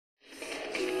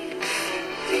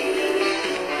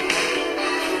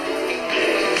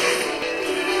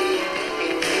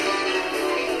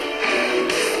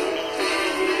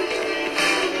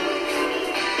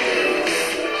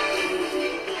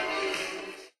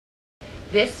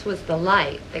This was the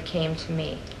light that came to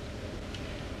me.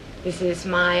 This is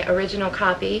my original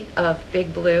copy of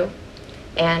Big Blue,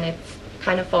 and it's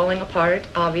kind of falling apart,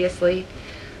 obviously.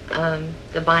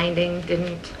 The binding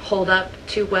didn't hold up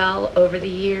too well over the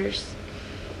years.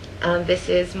 This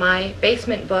is my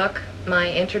basement book,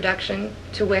 my introduction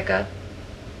to Wicca.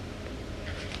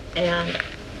 And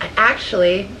I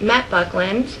actually met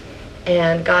Buckland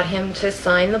and got him to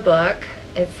sign the book.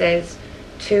 It says,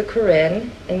 "To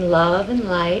Corinne, in love and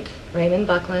light, Raymond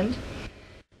Buckland."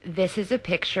 This is a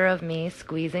picture of me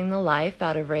squeezing the life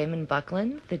out of Raymond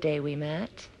Buckland the day we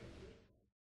met.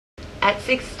 At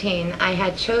 16, I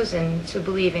had chosen to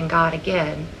believe in God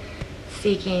again,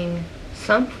 seeking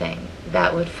something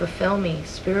that would fulfill me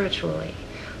spiritually.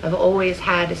 I've always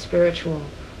had a spiritual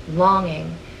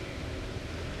longing.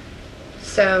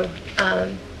 So,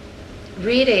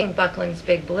 reading Buckland's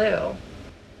Big Blue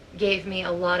gave me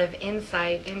a lot of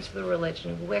insight into the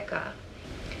religion of Wicca.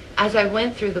 As I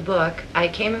went through the book, I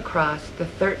came across the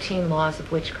 13 laws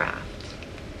of witchcraft.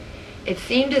 It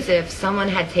seemed as if someone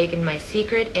had taken my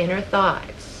secret inner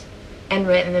thoughts and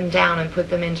written them down and put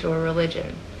them into a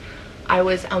religion. I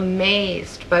was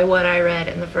amazed by what I read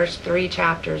in the first 3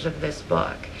 chapters of this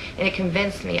book, and it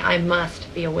convinced me I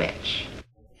must be a witch.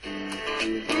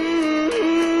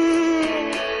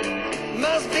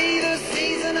 Must be the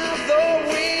season of the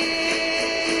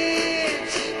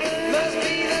witch. Must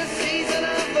be the season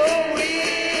of the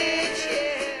witch,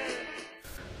 yeah.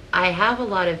 I have a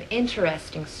lot of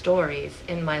interesting stories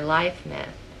in my life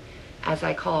myth, as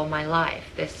I call my life,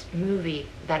 this movie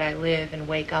that I live and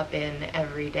wake up in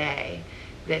every day,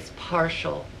 this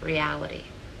partial reality.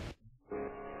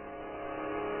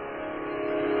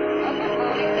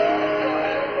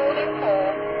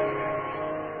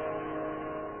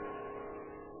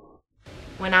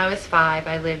 When I was 5,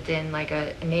 I lived in like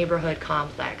a neighborhood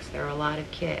complex. There were a lot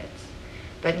of kids,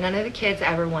 but none of the kids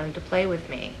ever wanted to play with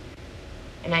me,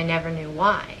 and I never knew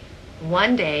why.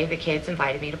 One day, the kids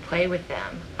invited me to play with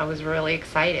them. I was really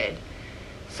excited.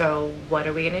 So, what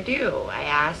are we going to do? I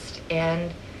asked,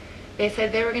 and they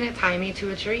said they were going to tie me to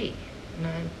a tree. And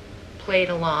I played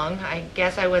along. I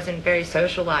guess I wasn't very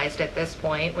socialized at this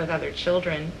point with other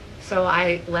children, so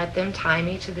I let them tie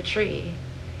me to the tree.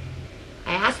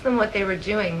 I asked them what they were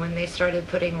doing when they started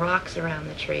putting rocks around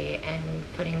the tree and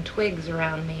putting twigs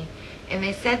around me, and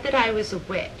they said that I was a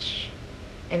witch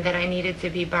and that I needed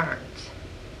to be burnt.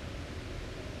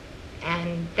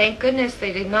 And thank goodness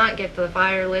they did not get the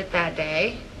fire lit that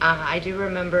day. I do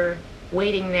remember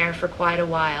waiting there for quite a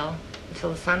while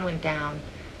until the sun went down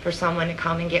for someone to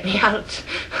come and get me out.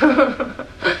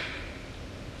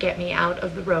 Get me out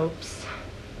of the ropes.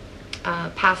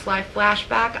 Past life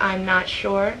flashback, I'm not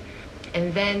sure.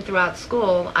 And then throughout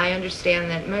school, I understand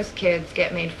that most kids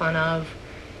get made fun of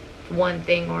one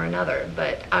thing or another,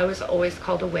 but I was always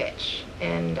called a witch,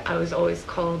 and I was always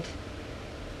called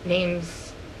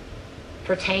names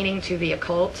pertaining to the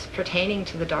occult, pertaining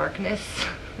to the darkness.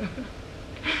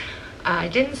 I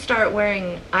didn't start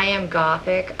wearing, I am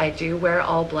Gothic, I do wear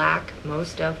all black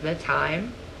most of the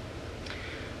time.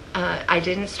 I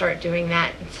didn't start doing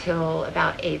that until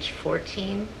about age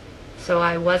 14, so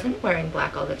I wasn't wearing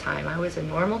black all the time. I was a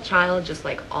normal child just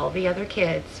like all the other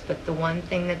kids, but the one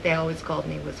thing that they always called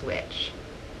me was witch.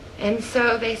 And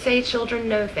so they say children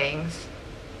know things.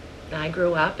 I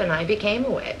grew up and I became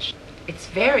a witch. It's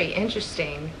very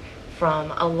interesting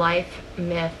from a life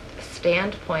myth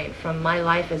standpoint, from my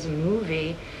life as a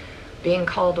movie, being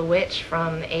called a witch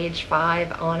from age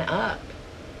 5 on up.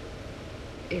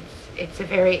 It's a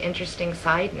very interesting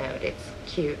side note. It's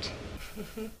cute.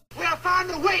 We have found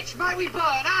the witch, may we burn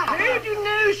her? How do you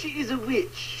know she is a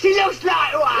witch? She looks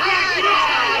like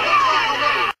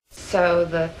one. So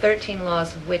the 13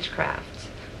 laws of witchcraft.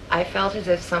 I felt as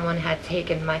if someone had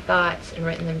taken my thoughts and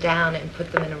written them down and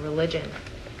put them in a religion.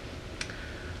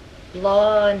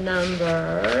 Law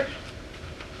number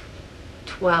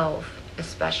 12,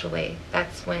 especially.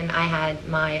 That's when I had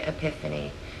my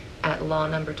epiphany at law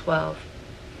number 12.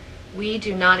 We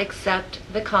do not accept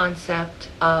the concept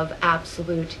of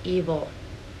absolute evil,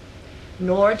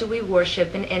 nor do we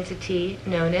worship an entity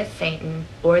known as Satan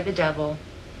or the devil,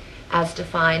 as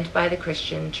defined by the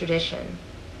Christian tradition.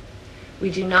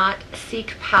 We do not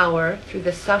seek power through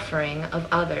the suffering of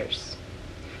others,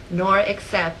 nor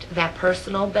accept that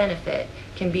personal benefit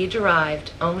can be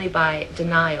derived only by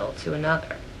denial to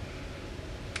another.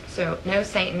 So no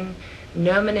Satan,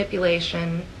 no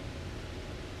manipulation,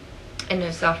 and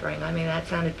no suffering. I mean, that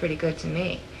sounded pretty good to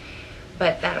me.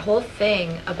 But that whole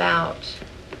thing about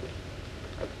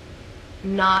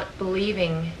not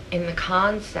believing in the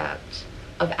concept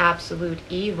of absolute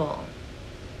evil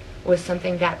was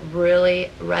something that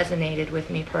really resonated with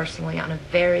me personally on a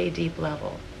very deep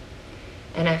level.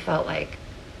 And I felt like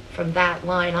from that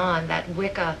line on that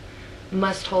Wicca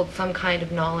must hold some kind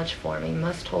of knowledge for me,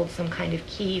 must hold some kind of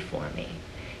key for me.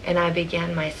 And I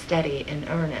began my study in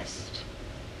earnest.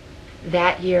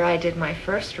 That year I did my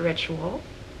first ritual.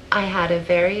 I had a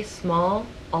very small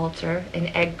altar, an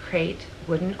egg crate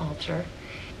wooden altar,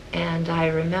 and I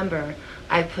remember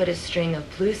I put a string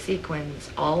of blue sequins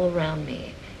all around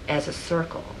me as a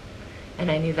circle, and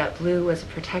I knew that blue was a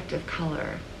protective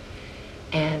color,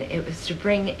 and it was to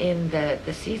bring in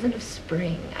the season of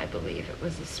spring. I believe it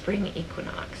was the spring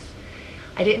equinox.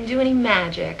 I didn't do any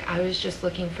magic. I was just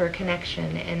looking for a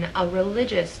connection and a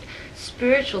religious,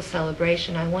 spiritual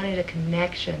celebration. I wanted a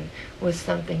connection with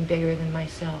something bigger than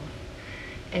myself.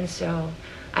 And so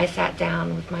I sat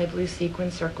down with my blue sequin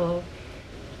circle.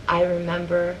 I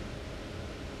remember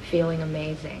feeling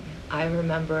amazing. I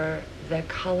remember the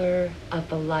color of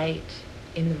the light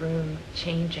in the room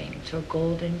changing to a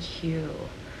golden hue.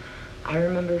 I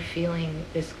remember feeling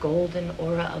this golden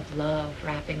aura of love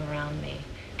wrapping around me.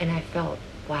 And I felt,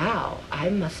 wow, I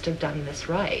must have done this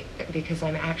right, because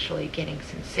I'm actually getting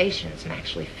sensations. I'm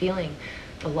actually feeling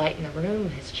the light in the room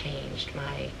has changed.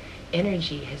 My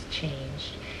energy has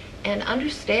changed. And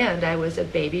understand, I was a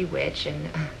baby witch and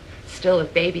still a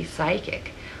baby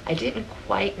psychic. I didn't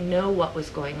quite know what was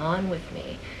going on with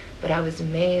me, but I was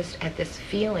amazed at this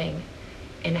feeling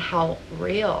and how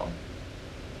real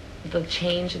the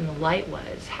change in the light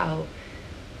was, how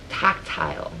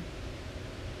tactile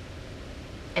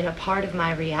and a part of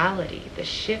my reality the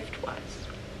shift was.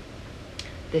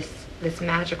 This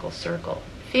magical circle.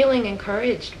 Feeling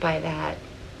encouraged by that,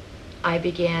 I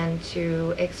began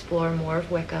to explore more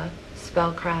of Wicca,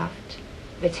 spellcraft,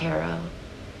 the tarot,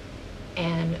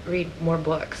 and read more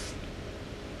books.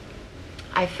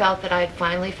 I felt that I'd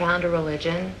finally found a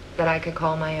religion that I could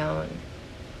call my own.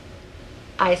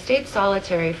 I stayed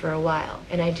solitary for a while,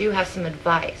 and I do have some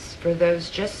advice for those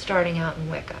just starting out in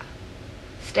Wicca.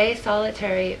 Stay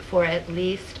solitary for at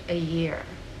least a year.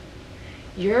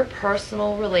 Your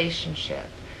personal relationship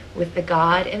with the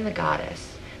god and the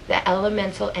goddess, the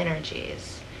elemental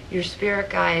energies, your spirit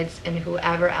guides, and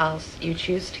whoever else you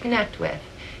choose to connect with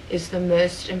is the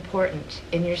most important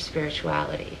in your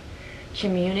spirituality.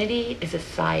 Community is a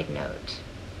side note.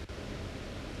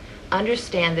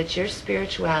 Understand that your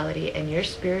spirituality and your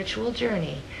spiritual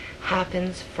journey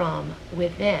happens from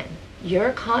within.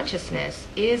 Your consciousness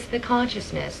is the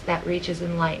consciousness that reaches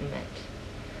enlightenment.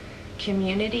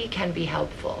 Community can be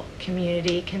helpful.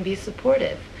 Community can be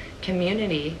supportive.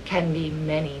 Community can be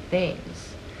many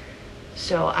things.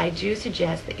 So I do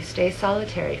suggest that you stay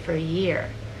solitary for a year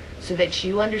so that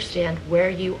you understand where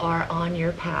you are on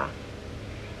your path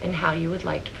and how you would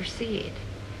like to proceed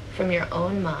from your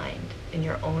own mind and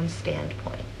your own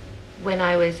standpoint. When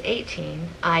I was 18,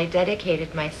 I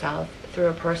dedicated myself through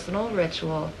a personal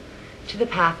ritual to the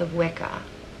path of Wicca.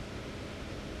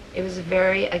 It was a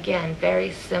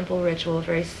very simple ritual, a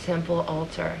very simple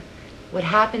altar. What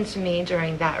happened to me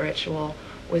during that ritual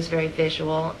was very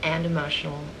visual and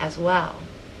emotional as well.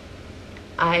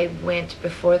 I went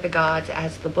before the gods,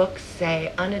 as the books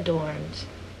say, unadorned.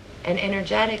 And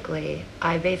energetically,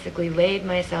 I basically laid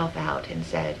myself out and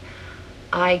said,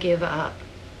 I give up.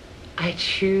 I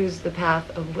choose the path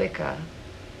of Wicca,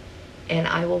 and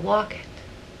I will walk it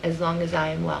as long as I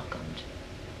am welcomed.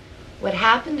 What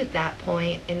happened at that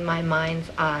point in my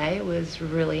mind's eye was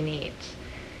really neat.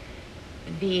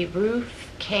 The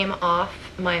roof came off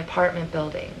my apartment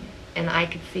building, and I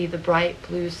could see the bright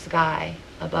blue sky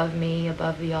above me,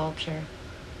 above the altar.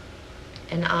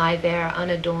 And I there,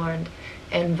 unadorned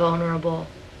and vulnerable,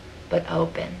 but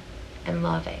open and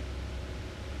loving.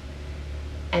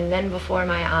 And then before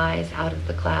my eyes, out of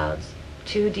the clouds,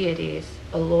 two deities,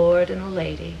 a lord and a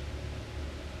lady,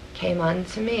 came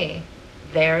unto me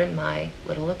there in my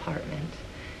little apartment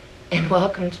and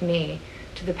welcomed me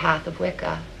to the path of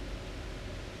Wicca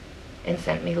and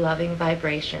sent me loving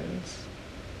vibrations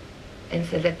and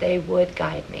said that they would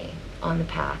guide me on the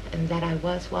path and that I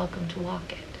was welcome to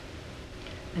walk it.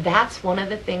 That's one of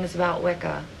the things about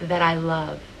Wicca that I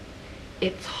love.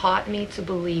 It taught me to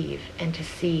believe and to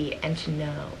see and to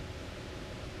know.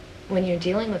 When you're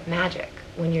dealing with magic,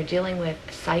 when you're dealing with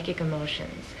psychic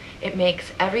emotions, it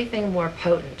makes everything more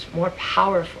potent, more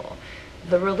powerful.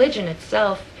 The religion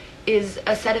itself is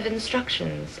a set of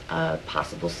instructions, a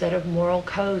possible set of moral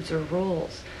codes or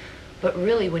rules. But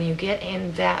really, when you get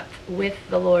in depth with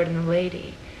the Lord and the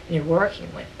Lady, and you're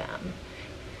working with them,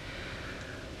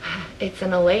 it's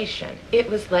an elation. It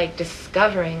was like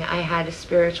discovering I had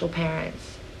spiritual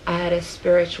parents. I had a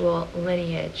spiritual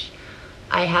lineage.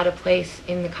 I had a place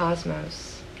in the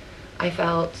cosmos. I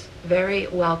felt very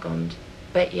welcomed,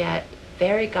 but yet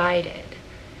very guided.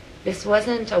 This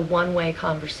wasn't a one-way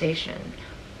conversation.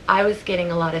 I was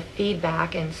getting a lot of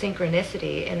feedback and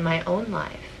synchronicity in my own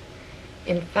life.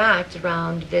 In fact,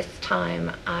 around this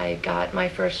time, I got my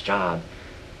first job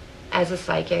as a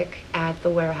psychic at the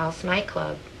Warehouse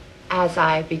nightclub. As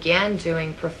I began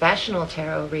doing professional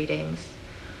tarot readings,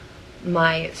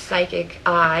 my psychic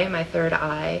eye, my third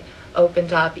eye,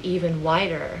 opened up even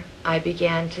wider. I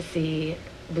began to see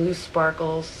blue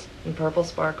sparkles and purple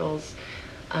sparkles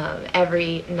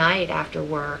every night after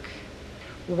work.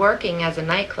 Working as a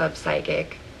nightclub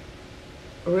psychic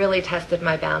really tested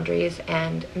my boundaries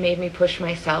and made me push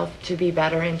myself to be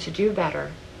better and to do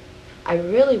better. I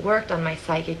really worked on my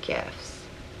psychic gifts,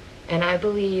 and I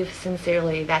believe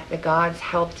sincerely that the gods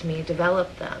helped me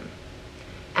develop them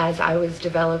as I was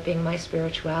developing my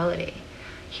spirituality.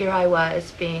 Here I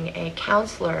was being a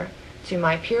counselor to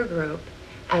my peer group,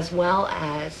 as well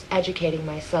as educating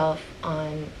myself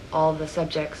on all the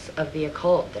subjects of the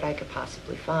occult that I could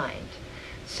possibly find.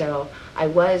 So I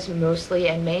was mostly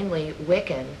and mainly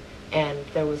Wiccan, and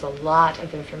there was a lot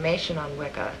of information on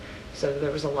Wicca. So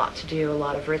there was a lot to do, a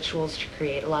lot of rituals to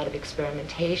create, a lot of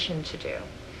experimentation to do.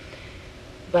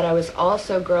 But I was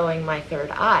also growing my third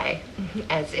eye,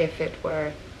 as if it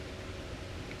were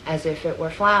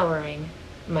flowering.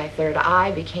 My third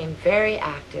eye became very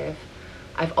active.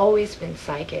 I've always been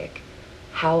psychic.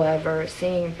 However,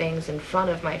 seeing things in front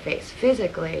of my face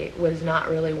physically was not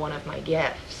really one of my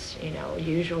gifts. You know,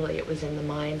 usually it was in the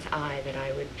mind's eye that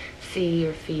I would see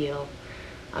or feel.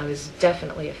 I was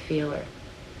definitely a feeler.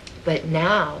 But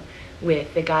now,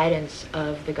 with the guidance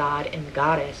of the god and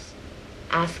goddess,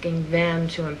 asking them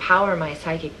to empower my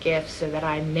psychic gifts so that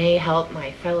I may help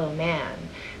my fellow man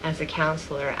as a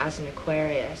counselor, as an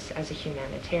Aquarius, as a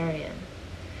humanitarian.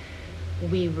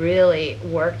 We really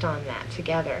worked on that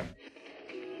together.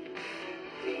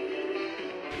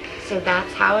 So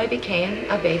that's how I became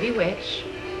a baby witch,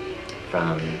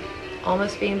 from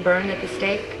almost being burned at the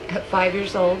stake at 5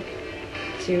 years old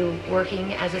to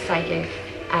working as a psychic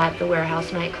at the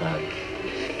Warehouse nightclub.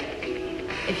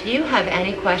 If you have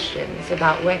any questions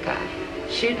about Wicca,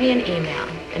 shoot me an email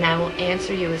and I will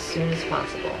answer you as soon as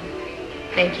possible.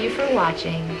 Thank you for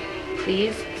watching.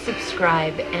 Please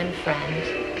subscribe and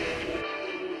friend.